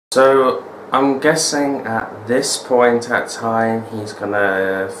So I'm guessing at this point at time he's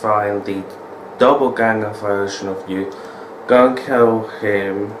gonna find the doppelganger version of you, go and kill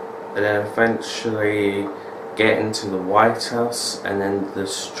him, and then eventually get into the White House and then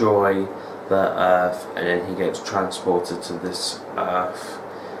destroy the Earth, and then he gets transported to this Earth,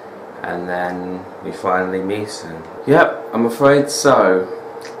 and then we finally meet him. Yep, I'm afraid so.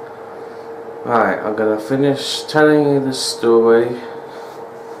 Right, I'm gonna finish telling you the story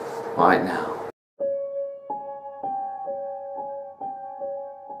right now.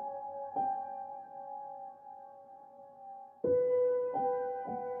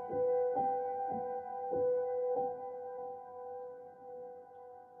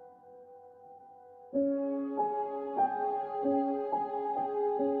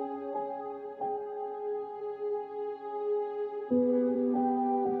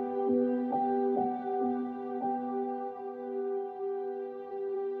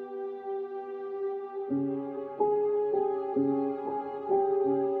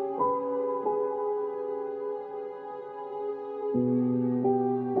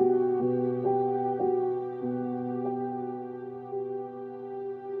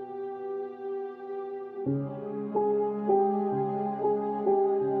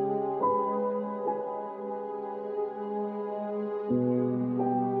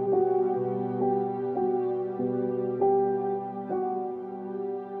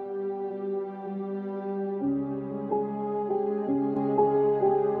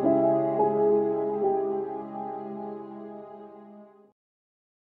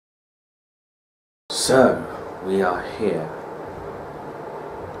 So, we are here.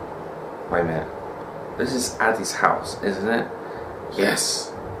 Wait a minute. This is Addy's house, isn't it?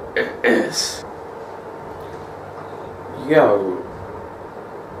 Yes, it is. Yo,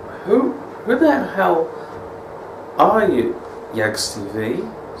 who the hell are you, Yegstv?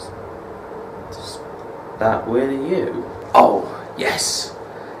 Is that really you? Oh, yes,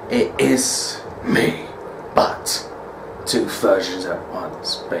 it is me. But two versions at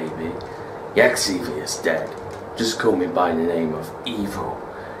once, baby. Yegstv is dead. Just call me by the name of Evil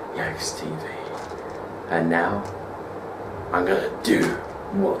Yegstv. And now, I'm gonna do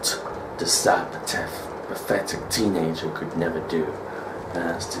what the sad, pathetic teenager could never do. And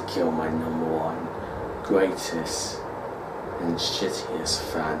that's to kill my #1, greatest, and shittiest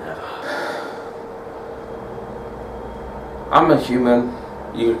fan ever. I'm a human.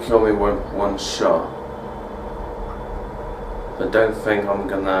 You can kill me with one shot. But don't think I'm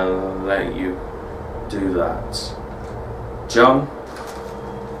gonna let you do that. John,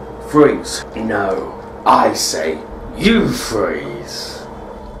 freeze. No, I say you freeze.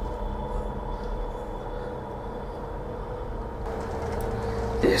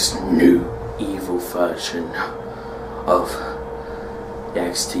 This new evil version of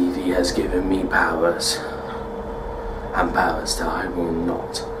Yegstv has given me powers. And powers that I will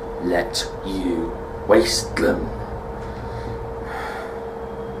not let you waste them.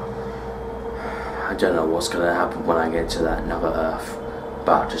 I don't know what's gonna happen when I get to that another Earth,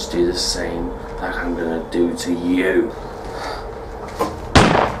 but I'll just do the same like I'm gonna do to you.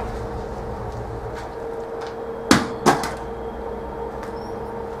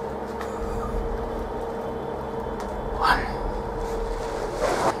 One.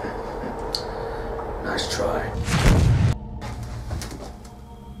 Nice try.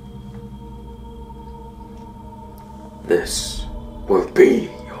 This will be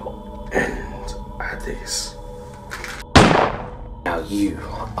your end. This. Now you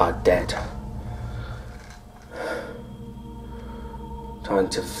are dead. Time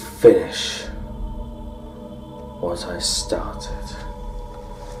to finish what I started.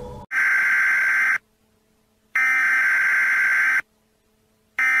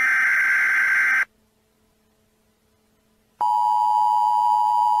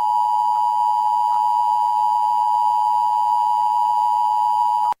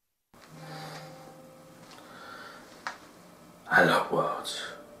 Hello world.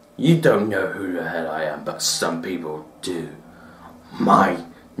 You don't know who the hell I am, but some people do. My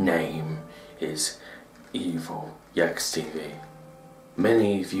name is Evil Yegstv.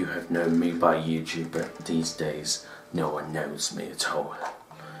 Many of you have known me by YouTube, but these days no one knows me at all.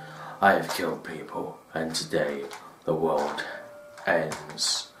 I have killed people, and today the world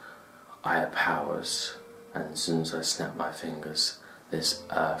ends. I have powers, and as soon as I snap my fingers, this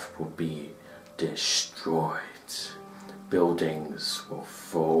earth will be destroyed. Buildings will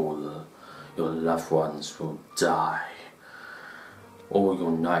fall, your loved ones will die, all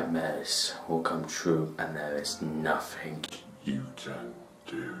your nightmares will come true, and there is nothing you can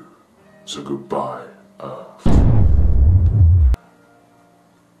do. So goodbye, Earth.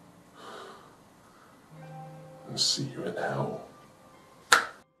 and see you in hell.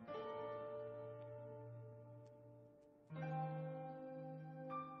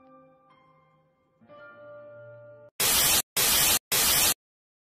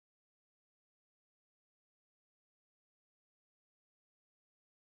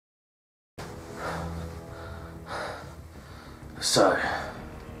 So,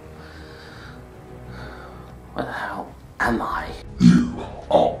 where the hell am I? You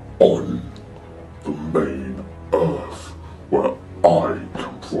are on the main Earth, where I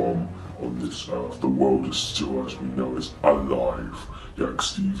come from. On this Earth, the world is still, as we know, is alive.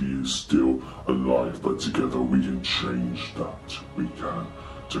 Yegstv is still alive, but together we can change that. We can.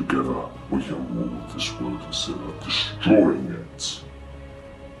 Together we can rule this world instead of destroying it.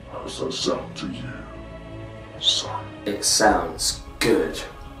 How does that sound to you, son? It sounds good,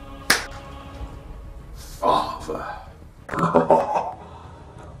 Father.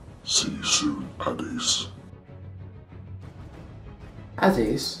 See you soon, Addies.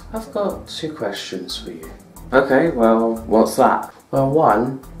 Addies, I've got 2 questions for you. Okay, well, what's that? Well,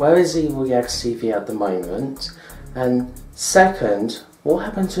 one, where is Evil Yegstv at the moment? And second, what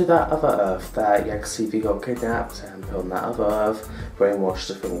happened to that other Earth that Yegstv got kidnapped and put on that other Earth, brainwashed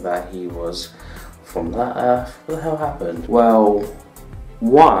to think that he was from that Earth? What the hell happened? Well,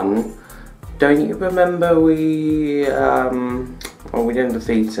 one, don't you remember we didn't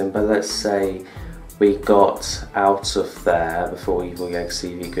defeat him, but let's say we got out of there before Evil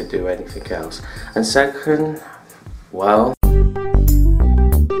Yegstv could do anything else. And second, well,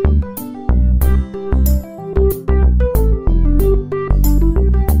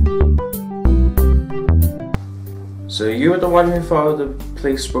 so you were the one who filed the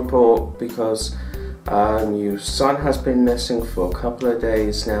police report because your son has been missing for a couple of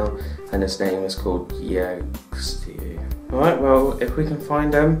days now, and his name is called Yegstv. Alright, well, if we can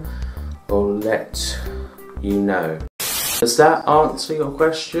find him, we'll let you know. Does that answer your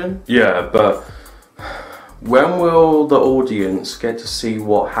question? Yeah, but when will the audience get to see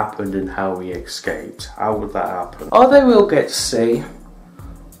what happened and how we escaped? How would that happen? Oh, they will get to see.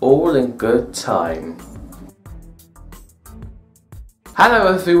 All in good time.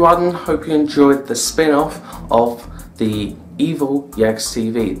 Hello everyone, hope you enjoyed the spin-off of the Evil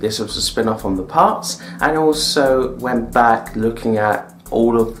Yegstv. This was a spin-off on the parts, and also went back looking at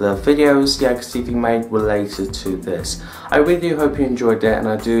all of the videos Yegstv made related to this. I really do hope you enjoyed it, and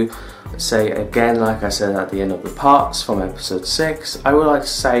I do say again, like I said at the end of the parts from episode 6, I would like to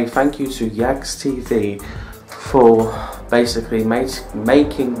say thank you to Yegstv for basically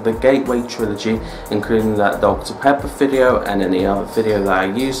making the Gateway trilogy, including that Dr. Pepper video and any other video that I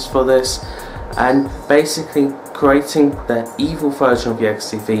used for this, and basically creating the evil version of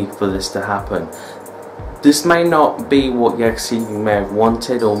Yegstv for this to happen. This may not be what Yegstv may have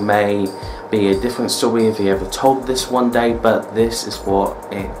wanted, or may be a different story if he ever told this one day, but this is what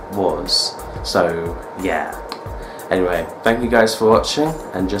it was. So yeah. Anyway, thank you guys for watching,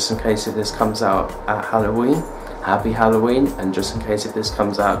 and just in case if this comes out at Halloween, happy Halloween, and just in case if this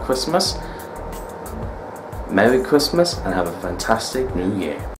comes out at Christmas, Merry Christmas and have a fantastic New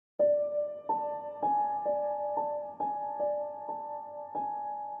Year.